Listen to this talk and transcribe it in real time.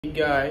Hey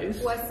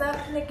guys, what's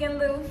up, Nic and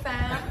Lou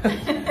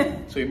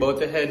fam? So we about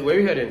to head. Where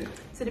are we heading?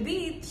 To the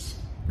beach.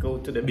 Go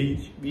to the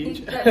beach. Let's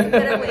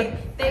get away.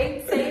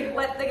 They say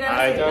what the girls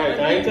say. Alright,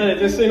 I ain't telling.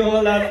 Just saying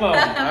all that fun.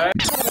 Alright.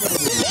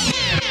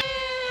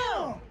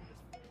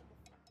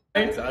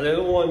 Right, a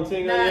little one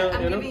thing on you,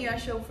 I'm you know. giving you a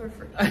show for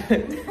free.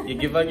 You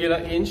give a girl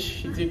an inch,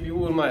 she take the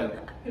whole mile.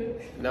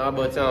 Nah,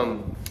 but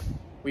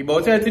we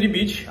about to head to the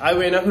beach. I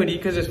wear a hoodie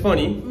because it's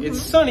funny. It's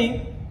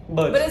sunny,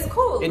 but it's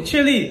cool. It's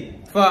chilly.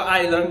 For an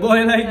island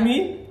boy like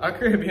me, a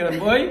Caribbean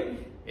boy,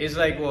 it's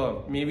like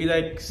what, maybe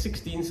like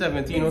 16,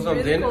 17 or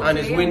something, really cold and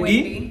it's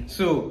windy.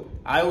 So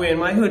I wear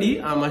my hoodie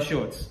and my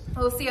shorts.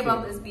 We'll see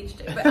about this beach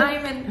day. But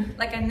I'm in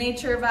like a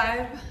nature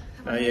vibe.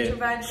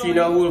 She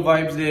know whole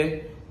vibes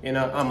there. You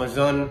know,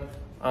 Amazon,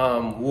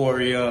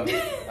 warrior.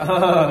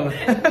 I'm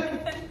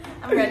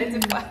ready to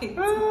fight.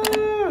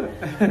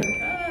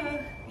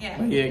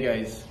 Yeah,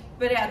 guys.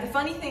 But yeah, the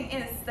funny thing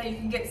is that you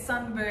can get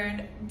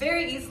sunburned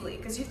very easily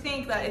because you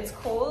think that it's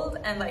cold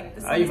and like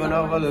the sun. I even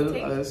have a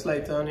little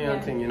slight on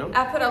here thing, you know.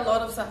 I put a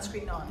lot of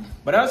sunscreen on.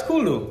 But that's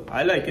cool though.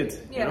 I like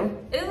it. Yeah, you know?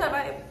 it is a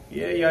vibe.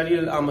 Yeah, you had the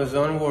little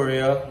Amazon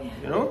warrior,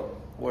 you know,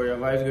 warrior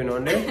vibes going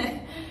on there.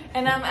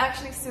 And I'm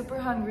actually super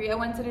hungry. I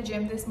went to the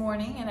gym this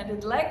morning and I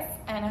did legs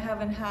and I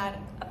haven't had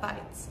a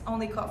bite,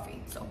 only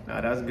coffee. So.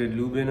 Nah, that's good.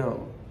 Lou been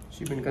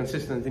she been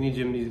consistent in the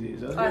gym these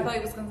days. Oh, I thought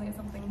you was gonna say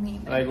something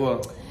mean. Like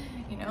what?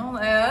 You know,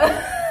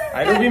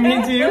 I don't be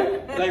mean to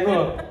you. Like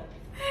what?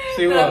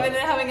 Say what? I've been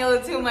having a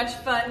little too much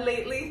fun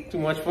lately. Too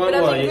much fun?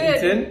 But What? I've You been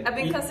good. eating? I've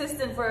been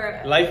consistent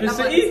for. Life is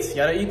to eat. You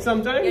gotta eat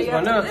sometimes. Yeah,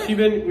 Why not? She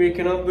been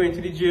waking up, going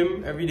to the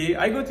gym every day.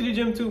 I go to the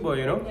gym too, but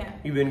you know,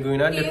 we've been going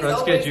at different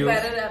schedules.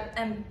 He's always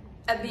better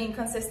at being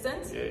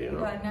consistent. Yeah, you know.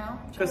 But now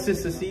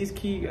consistency is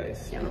key,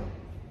 guys. You know.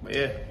 But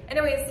yeah.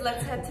 Anyways,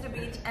 let's head to the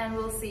beach and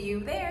we'll see you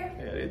there.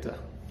 Yeah, later.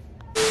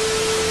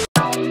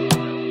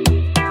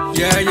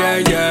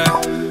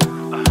 Yeah.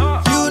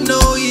 You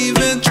know,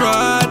 even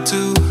try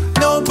to,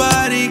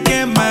 nobody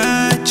can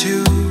match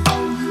you.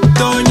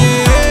 Don't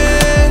you?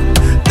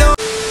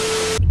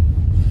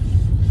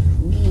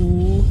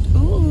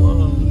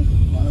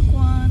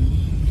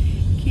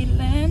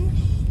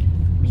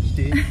 Beach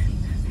day.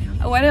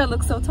 Why do I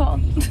look so tall?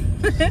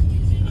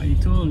 Are you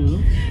tall,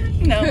 Lou?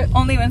 No,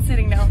 only when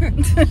sitting down.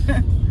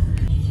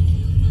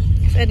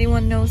 If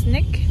anyone knows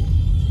Nic,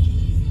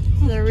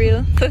 he's a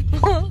real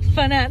football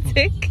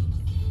fanatic.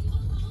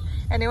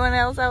 Anyone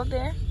else out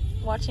there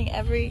watching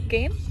every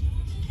game?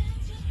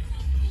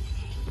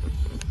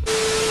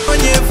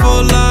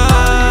 For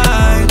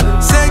life,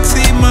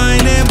 sexy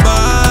mind and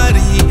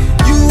body,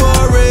 you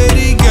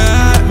already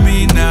got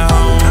me now.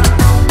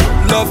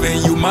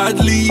 Loving you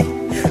madly,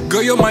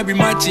 girl, you might be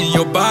matching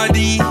your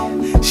body.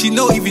 She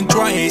no even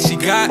trying, she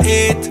got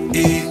it.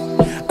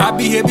 I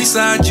be here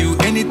beside you,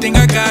 anything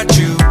I got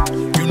you.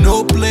 You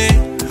know play,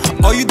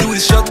 all you do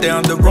is shut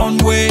down the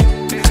runway.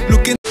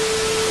 Looking.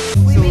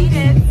 We made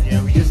it.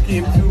 Yeah, we just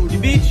came to the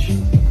beach,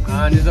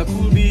 and it's a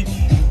cool beach.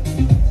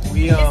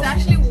 It's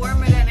actually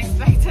warmer than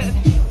expected.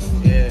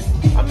 Yeah,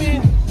 I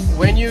mean,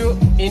 when you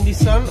in the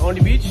sun on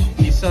the beach,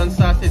 the sun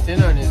starts hitting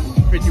and it's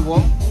pretty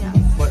warm. Yeah.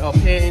 But up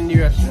here in the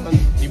restaurant,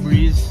 the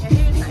breeze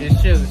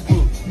is chill, it's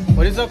cool.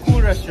 But it's a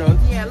cool restaurant.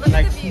 Yeah, look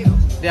at the view.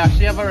 They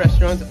actually have a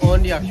restaurant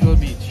on the actual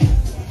beach,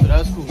 so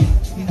that's cool.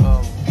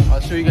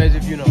 I'll show you guys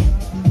if you know.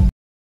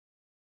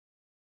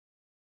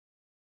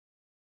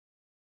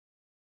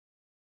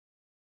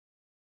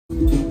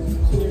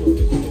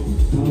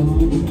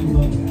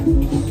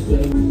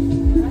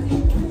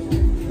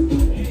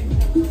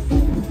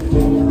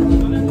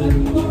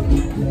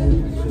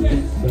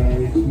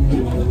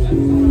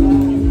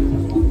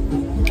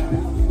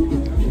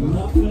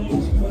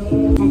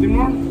 Something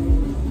more?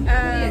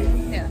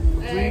 Yeah.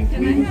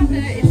 Can I have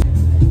the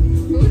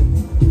food?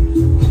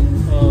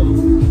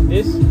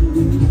 This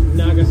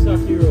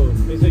Nagasaki roll,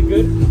 is it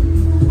good?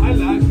 I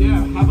like,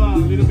 yeah. Have a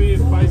little bit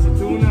of spicy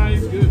tuna,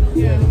 it's good.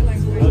 Yeah, we like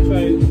food. I'll try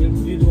it.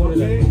 You do one of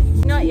that.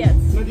 Not yet.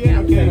 Not yet?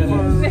 Okay,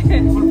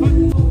 for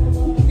food?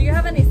 Do you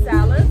have any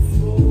salads?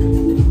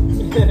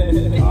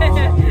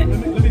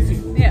 Let me see.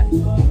 Yeah.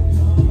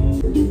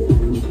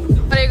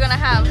 What are you gonna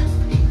have?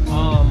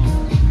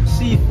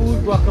 Seafood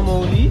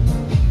guacamole,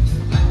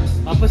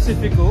 a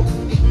Pacifico,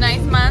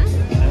 Nice man.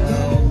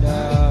 and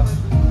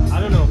I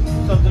don't know,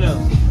 something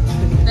else.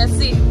 Let's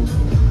see.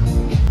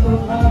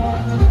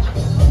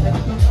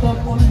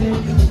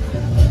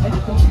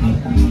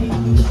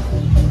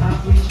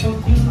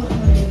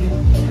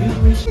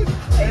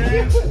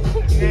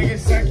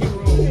 Nagasaki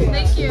roll.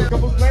 Thank you.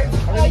 Couple plates?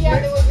 Oh yeah,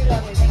 they will be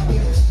lovely. Thank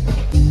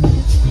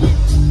you.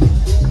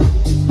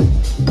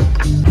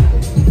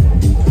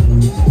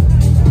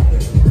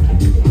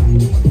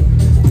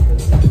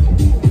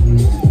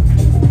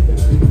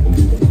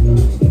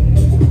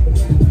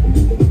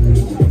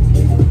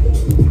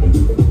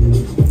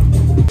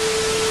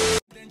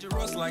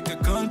 Dangerous like a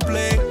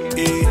gunplay.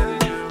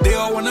 They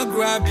all wanna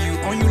grab you,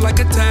 on you like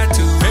a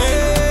tattoo.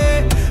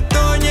 Hey,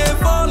 don't you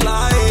for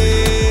life.